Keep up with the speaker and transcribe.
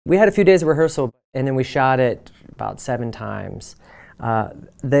We had a few days of rehearsal, and then we shot it about 7 times.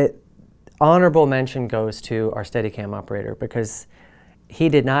 The honorable mention goes to our Steadicam operator, because he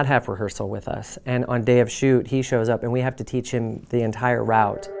did not have rehearsal with us, and on day of shoot he shows up and we have to teach him the entire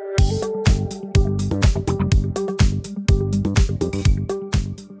route.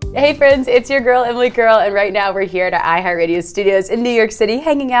 Hey friends, it's your girl Emily Girl, and right now we're here at our iHeartRadio studios in New York City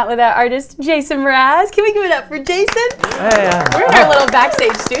hanging out with our artist Jason Mraz. Can we give it up for Jason? Hey, we're in our little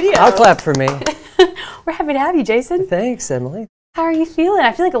backstage studio. I'll clap for me. We're happy to have you, Jason. Thanks, Emily. How are you feeling?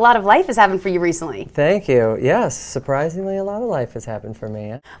 I feel like a lot of life has happened for you recently. Thank you. Yes, surprisingly a lot of life has happened for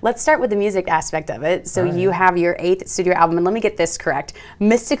me. Let's start with the music aspect of it. So you have your 8th studio album, and let me get this correct.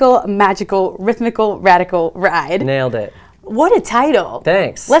 Mystical, Magical, Rhythmical, Radical Ride. Nailed it. What a title.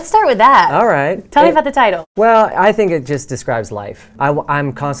 Thanks. Let's start with that. All right. Tell me about the title. Well, I think it just describes life.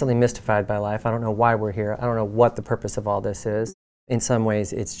 I'm constantly mystified by life. I don't know why we're here. I don't know what the purpose of all this is. In some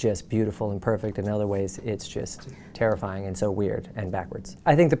ways, it's just beautiful and perfect. In other ways, it's just terrifying and so weird and backwards.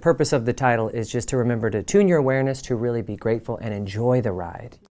 I think the purpose of the title is just to remember to tune your awareness to really be grateful and enjoy the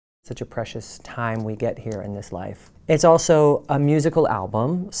ride. Such a precious time we get here in this life. It's also a musical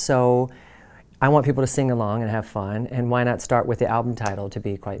album, so I want people to sing along and have fun, and why not start with the album title to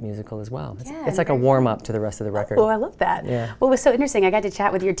be quite musical as well. It's like a warm-up to the rest of the record. Oh, I love that. Yeah. Well, it was so interesting. I got to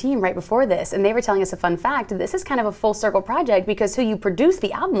chat with your team right before this, and they were telling us a fun fact. This is kind of a full circle project because who you produced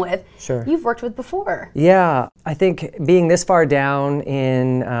the album with, you've worked with before. Yeah, I think being this far down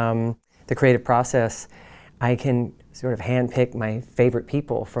in the creative process, I can sort of handpick my favorite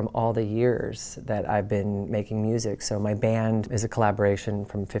people from all the years that I've been making music. So my band is a collaboration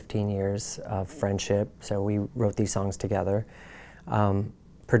from 15 years of friendship, so we wrote these songs together.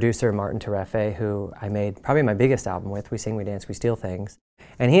 Producer Martin Terefe, who I made probably my biggest album with, We Sing, We Dance, We Steal Things.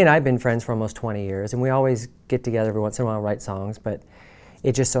 And he and I have been friends for almost 20 years, and we always get together every once in a while and write songs, but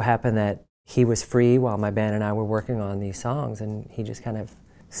it just so happened that he was free while my band and I were working on these songs, and he just kind of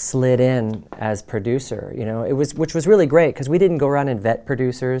slid in as producer, you know, which was really great because we didn't go around and vet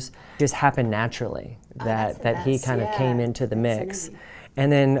producers. It just happened naturally that he kind of came into the mix. And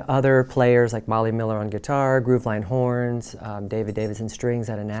then other players like Molly Miller on guitar, Grooveline horns, David Davidson strings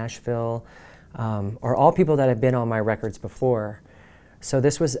out of Nashville, are all people that have been on my records before. So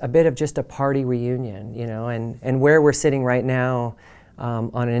this was a bit of just a party reunion, you know, and where we're sitting right now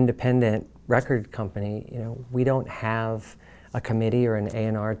on an independent record company, you know, we don't have a committee or an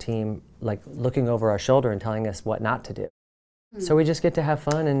A&R team like looking over our shoulder and telling us what not to do. So we just get to have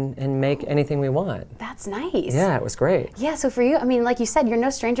fun and make anything we want. That's nice. Yeah, it was great. Yeah, so for you, I mean, like you said, you're no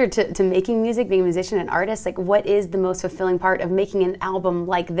stranger to making music, being a musician and artist. Like, what is the most fulfilling part of making an album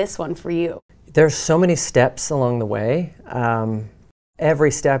like this one for you? There's so many steps along the way.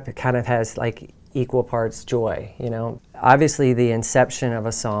 Every step kind of has like equal parts joy, you know. Obviously the inception of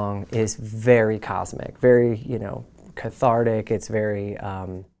a song is very cosmic, very, you know, cathartic. It's very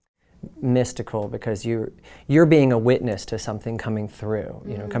mystical because you're being a witness to something coming through,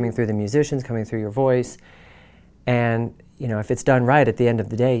 you know, coming through the musicians, coming through your voice. And you know, if it's done right at the end of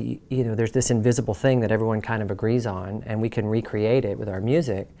the day, you know, there's this invisible thing that everyone kind of agrees on, and we can recreate it with our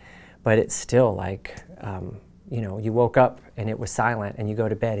music, but it's still like, you know, you woke up and it was silent, and you go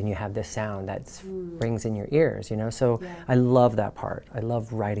to bed and you have this sound that rings in your ears, you know. So I love that part. I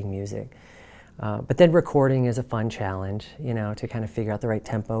love writing music. But then recording is a fun challenge, you know, to kind of figure out the right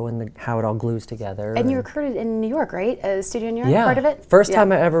tempo and how it all glues together. And you recorded in New York, right? A studio in New York, yeah, part of it? First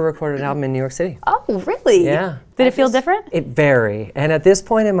time I ever recorded an album in New York City. Oh, really? Yeah. Did it feel different? It varied. And at this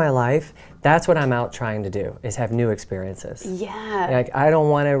point in my life, that's what I'm out trying to do, is have new experiences. Yeah. Like, I don't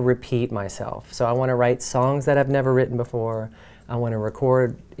want to repeat myself. So I want to write songs that I've never written before. I want to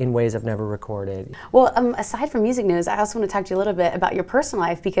record in ways I've never recorded. Well, aside from music news, I also want to talk to you a little bit about your personal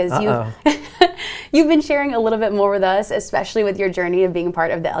life, because you've been sharing a little bit more with us, especially with your journey of being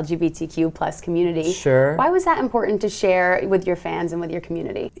part of the LGBTQ plus community. Sure. Why was that important to share with your fans and with your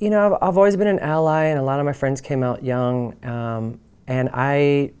community? You know, I've always been an ally, and a lot of my friends came out young, and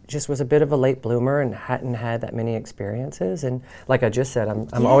I just was a bit of a late bloomer and hadn't had that many experiences. And like I just said,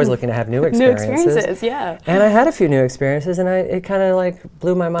 I'm always looking to have new experiences. New experiences, yeah. And I had a few new experiences, and it kind of like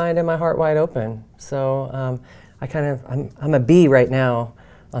blew my mind and my heart wide open. So I'm a B right now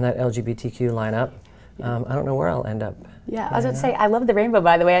on that LGBTQ lineup. I don't know where I'll end up. Yeah, I was about to say, I love the rainbow,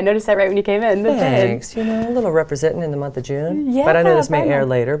 by the way. I noticed that right when you came in. Thanks. You know, a little representing in the month of June. Yeah, but I know this may air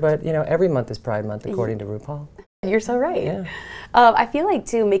later, but you know, every month is Pride Month according to RuPaul. You're so right. Yeah. I feel like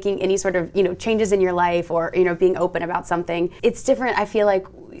too, making any sort of, you know, changes in your life, or, you know, being open about something, it's different. I feel like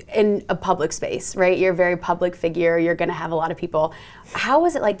in a public space, right? You're a very public figure. You're going to have a lot of people. How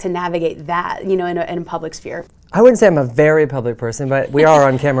was it like to navigate that, you know, in a public sphere? I wouldn't say I'm a very public person, but we are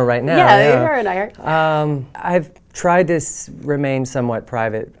on camera right now. Yeah, you are in iHeart. I've tried to remain somewhat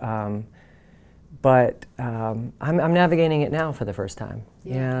private, but I'm navigating it now for the first time.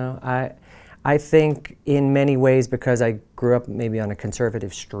 Yeah. You know, I think in many ways, because I grew up maybe on a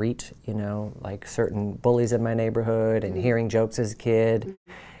conservative street, you know, like certain bullies in my neighborhood and hearing jokes as a kid,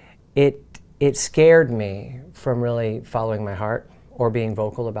 it scared me from really following my heart or being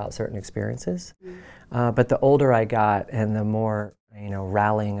vocal about certain experiences. But the older I got and the more, you know,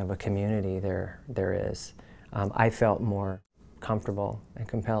 rallying of a community there is, I felt more comfortable and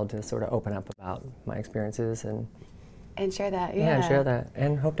compelled to sort of open up about my experiences and share that, yeah, and share that,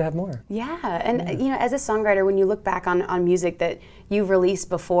 and hope to have more. Yeah, and you know, as a songwriter, when you look back on music that you've released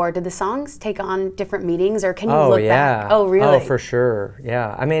before, did the songs take on different meanings, or can you look back? Oh, really? Oh, for sure.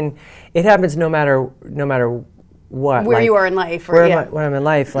 Yeah, I mean, it happens no matter what. Where like, you are in life, or when I'm in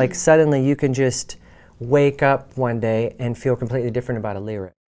life, like suddenly you can just wake up one day and feel completely different about a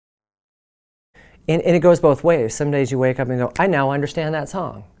lyric. And it goes both ways. Some days you wake up and go, I now understand that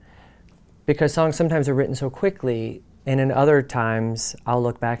song. Because songs sometimes are written so quickly, and in other times I'll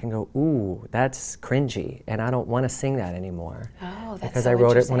look back and go, ooh, that's cringy, and I don't want to sing that anymore. Oh, that's because so I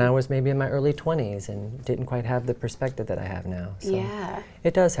wrote it when I was maybe in my early 20s and didn't quite have the perspective that I have now. So yeah.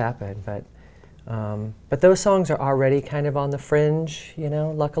 It does happen, but those songs are already kind of on the fringe, you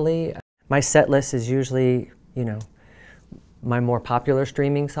know, luckily. My set list is usually, you know, my more popular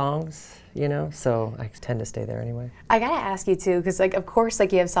streaming songs, you know, so I tend to stay there anyway. I gotta ask you too, because like, of course,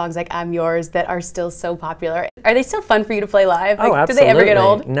 like you have songs like I'm Yours that are still so popular. Are they still fun for you to play live? Like, oh, absolutely. Do they ever get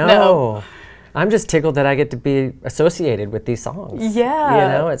old? No. I'm just tickled that I get to be associated with these songs. Yeah.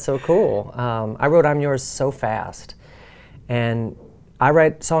 You know, it's so cool. I wrote I'm Yours so fast, and I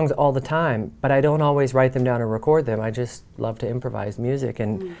write songs all the time, but I don't always write them down and record them. I just love to improvise music,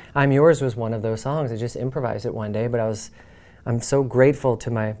 and I'm Yours was one of those songs. I just improvised it one day, but I'm so grateful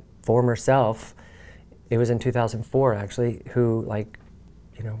to my former self. It was in 2004 actually, who like,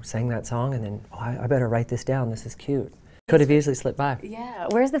 you know, sang that song and then, oh, I better write this down, this is cute. Could have easily slipped by. Yeah,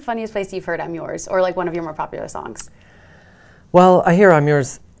 where's the funniest place you've heard I'm Yours, or like one of your more popular songs? Well, I hear I'm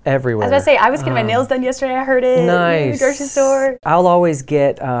Yours everywhere. I was gonna say, I was getting my nails done yesterday, I heard it. Nice. In the grocery store. I'll always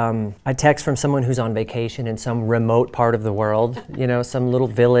get a text from someone who's on vacation in some remote part of the world, you know, some little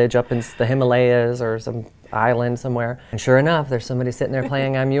village up in the Himalayas or some island somewhere. And sure enough, there's somebody sitting there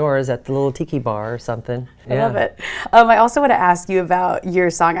playing I'm Yours at the little tiki bar or something. I love it. I also want to ask you about your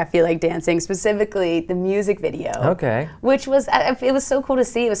song, I Feel Like Dancing, specifically the music video. Okay. Which was, it was so cool to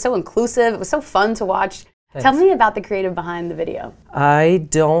see. It was so inclusive. It was so fun to watch. Thanks. Tell me about the creative behind the video. I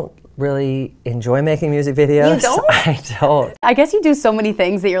don't really enjoy making music videos. You don't? I don't. I guess you do so many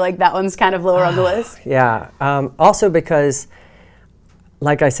things that you're like, that one's kind of lower on the list. Yeah. Also because,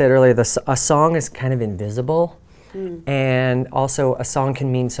 like I said earlier, a song is kind of invisible. And also a song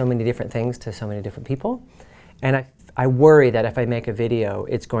can mean so many different things to so many different people. And I worry that if I make a video,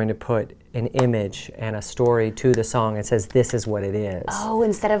 it's going to put an image and a story to the song and says this is what it is. Oh,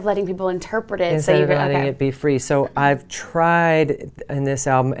 instead of letting people interpret it. Instead of letting it be free. So I've tried in this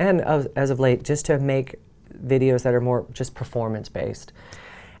album, and as of late, just to make videos that are more just performance-based.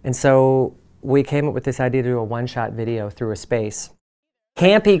 And so we came up with this idea to do a one-shot video through a space.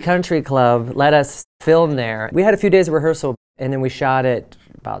 Campy Country Club let us film there. We had a few days of rehearsal, and then we shot it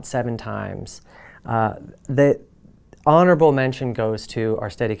about 7 times. The honorable mention goes to our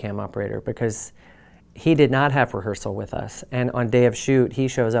Steadicam operator, because he did not have rehearsal with us. And on day of shoot, he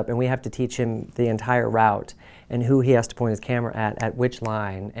shows up, and we have to teach him the entire route and who he has to point his camera at which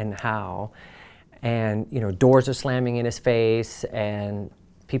line, and how. And you know, doors are slamming in his face, and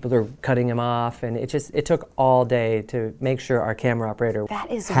people are cutting him off, and it took all day to make sure our camera operator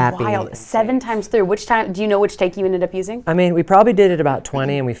That is happy. wild. 7 times through. Which time, do you know which take you ended up using? I mean, we probably did it about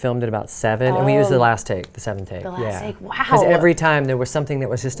 20 and we filmed it about 7, and we used the last take, the 7th take. The last take, wow. Because every time there was something that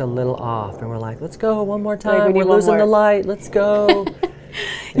was just a little off, and we're like, let's go one more time, Like, we're losing the light, let's go.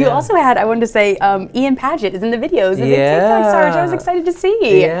 You also had, I wanted to say, Ian Paget is in the videos and the TikTok star, which I was excited to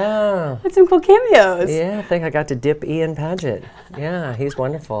see. Yeah. Had some cool cameos. Yeah, I think I got to dip Ian Paget. Yeah, he's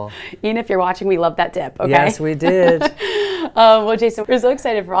wonderful. Ian, if you're watching, we love that dip, okay? Yes, we did. Well, Jason, we're so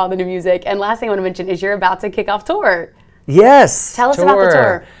excited for all the new music. And last thing I want to mention is you're about to kick off tour. Yes. Tell us about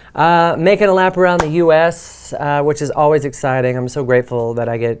the tour. Making a lap around the U.S., which is always exciting. I'm so grateful that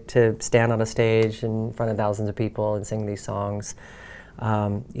I get to stand on a stage in front of thousands of people and sing these songs.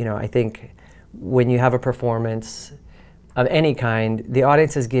 You know, I think when you have a performance of any kind, the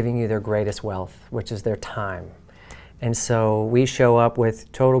audience is giving you their greatest wealth, which is their time. And so we show up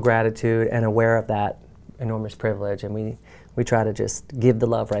with total gratitude and aware of that enormous privilege, and we try to just give the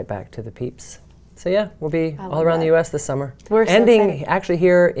love right back to the peeps. So yeah, we'll be all around the U.S. this summer. We're so ending excited. actually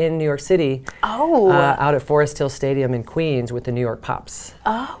here in New York City. Oh. Out at Forest Hill Stadium in Queens with the New York Pops.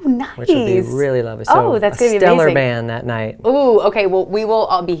 Oh, nice. Which will be really lovely. So oh, that's going to be stellar amazing. band that night. Ooh, okay. Well, we will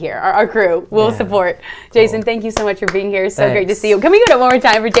all be here. Our crew will support. Jason, thank you so much for being here. So great to see you. Can we get it one more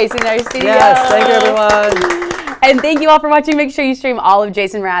time for Jason in our studio? Yes, thank you, everyone. And thank you all for watching. Make sure you stream all of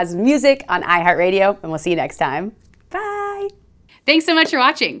Jason Mraz's music on iHeartRadio, and we'll see you next time. Bye. Thanks so much for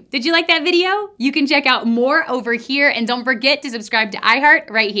watching. Did you like that video? You can check out more over here, and don't forget to subscribe to iHeart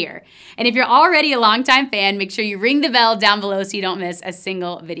right here. And if you're already a longtime fan, make sure you ring the bell down below so you don't miss a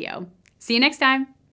single video. See you next time.